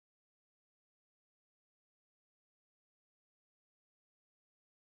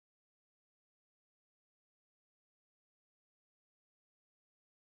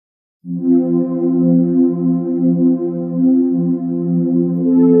Welcome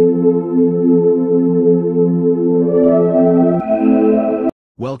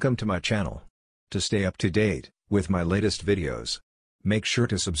to my channel. To stay up to date with my latest videos, make sure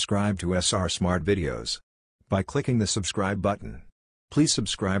to subscribe to SR Smart Videos by clicking the subscribe button. Please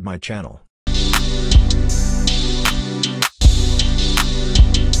subscribe my channel.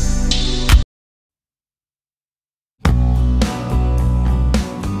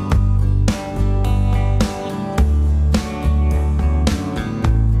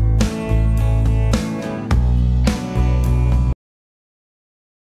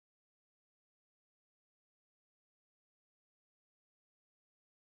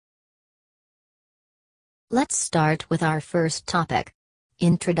 Let's start with our first topic.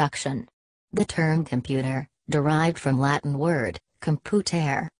 Introduction. The term computer, derived from Latin word,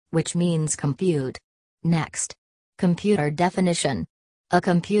 computere, which means compute. Next. Computer definition. A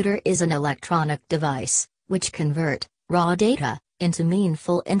computer is an electronic device, which convert raw data into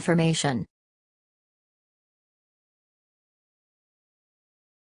meaningful information.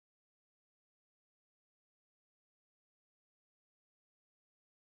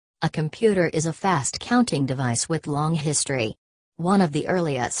 A computer is a fast-counting device with long history. One of the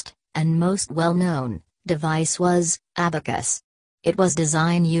earliest, and most well-known, device was abacus. It was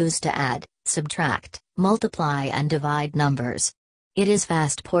designed used to add, subtract, multiply and divide numbers. It is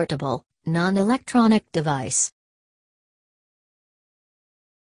fast portable, non-electronic device.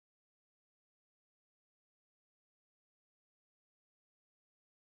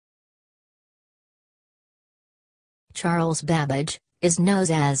 Charles Babbage is known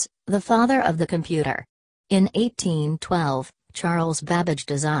as the father of the computer. In 1812, Charles Babbage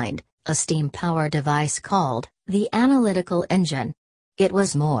designed a steam-powered device called the analytical engine. It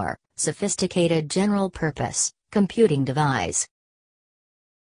was more sophisticated general-purpose computing device.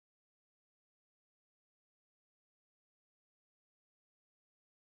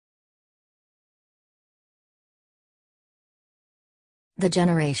 The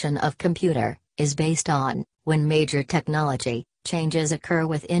generation of computer is based on when major technology changes occur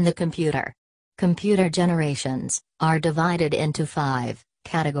within the computer. Computer generations are divided into 5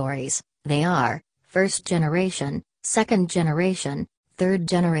 categories. They are first generation, second generation, third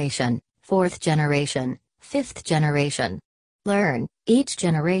generation, fourth generation, fifth generation. Learn each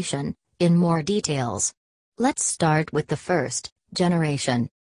generation in more details. Let's start with the first generation.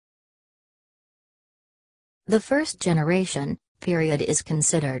 The first generation period is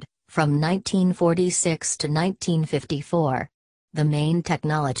considered from 1946 to 1954. The main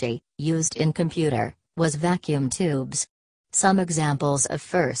technology used in computer was vacuum tubes. Some examples of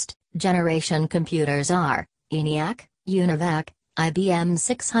first-generation computers are ENIAC, UNIVAC, IBM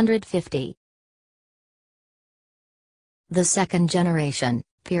 650. The second generation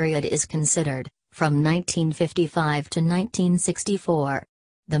period is considered from 1955 to 1964.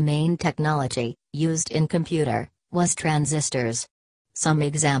 The main technology used in computer was transistors. Some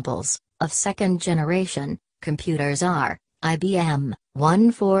examples of second-generation computers are IBM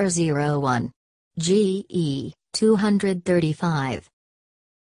 1401, GE 235.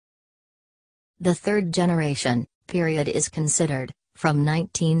 The third generation period is considered from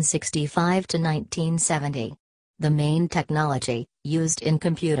 1965 to 1970. The main technology used in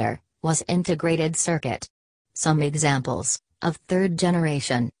computer was integrated circuit. Some examples of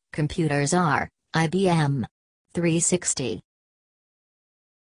third-generation computers are IBM 360.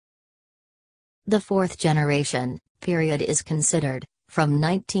 The fourth generation period is considered from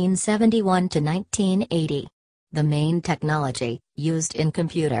 1971 to 1980. The main technology used in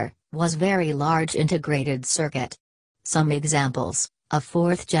computer was very large integrated circuit. Some examples of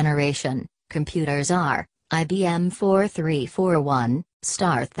fourth generation computers are IBM 4341,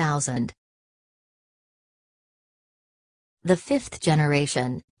 Star 1000. The fifth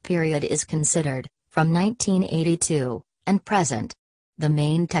generation period is considered from 1982 and present. The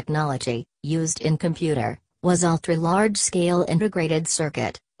main technology used in computer was ultra-large-scale integrated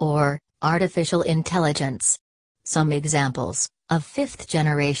circuit, or artificial intelligence. Some examples of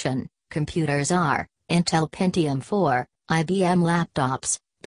fifth-generation computers are Intel Pentium 4, IBM laptops.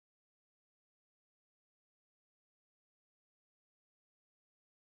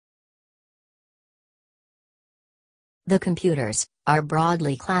 The computers are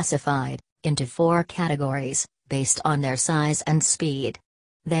broadly classified into 4 categories based on their size and speed.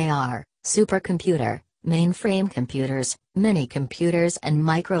 They are supercomputer, mainframe computers, mini-computers and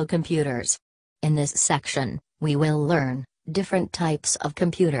microcomputers. In this section, we will learn different types of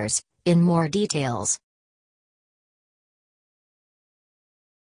computers in more details.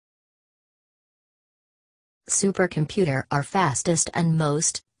 Supercomputer are fastest and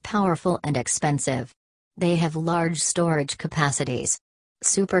most powerful and expensive. They have large storage capacities.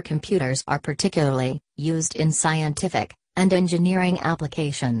 Supercomputers are particularly used in scientific and engineering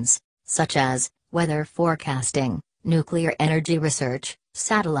applications, such as weather forecasting, nuclear energy research,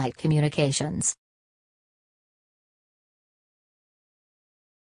 satellite communications.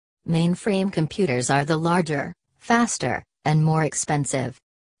 Mainframe computers are the larger, faster, and more expensive.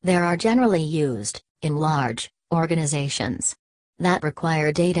 They are generally used in large organizations that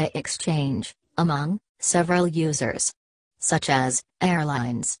require data exchange among several users, such as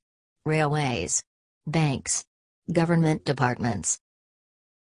airlines, railways, banks, government departments.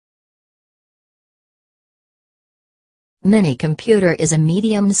 Minicomputer is a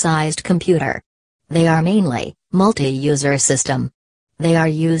medium-sized computer. They are mainly multi-user system. They are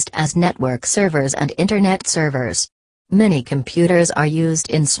used as network servers and internet servers. Minicomputers are used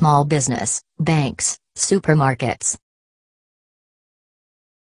in small business, banks, supermarkets.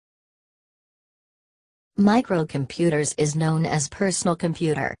 Microcomputers is known as personal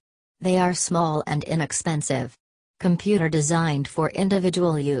computer. They are small and inexpensive. Computer designed for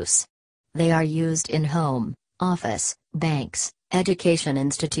individual use. They are used in home, office, banks, education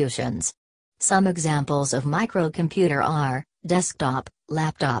institutions. Some examples of microcomputer are desktop,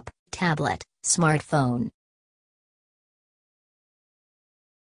 laptop, tablet, smartphone.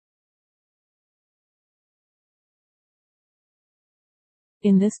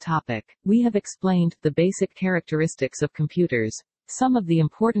 In this topic, we have explained the basic characteristics of computers. Some of the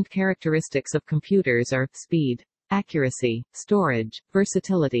important characteristics of computers are speed, accuracy, storage,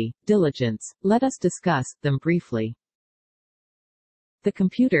 versatility, diligence. Let us discuss them briefly. The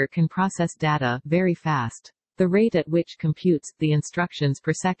computer can process data very fast. The rate at which computes the instructions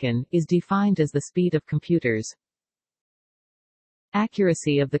per second is defined as the speed of computers.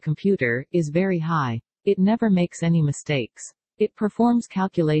 Accuracy of the computer is very high. It never makes any mistakes. It performs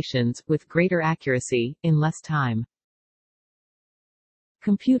calculations with greater accuracy in less time.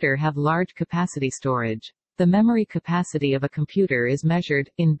 Computer have large capacity storage. The memory capacity of a computer is measured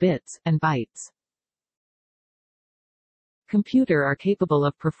in bits and bytes. Computer are capable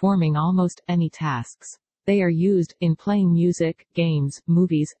of performing almost any tasks. They are used in playing music, games,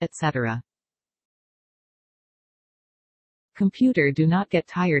 movies, etc. Computer do not get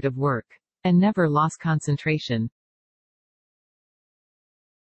tired of work and never lose concentration.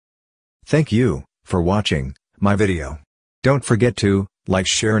 Thank you for watching my video. Don't forget to like,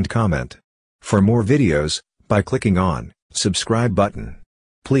 share and comment. For more videos, by clicking on subscribe button.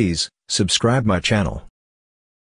 Please subscribe my channel.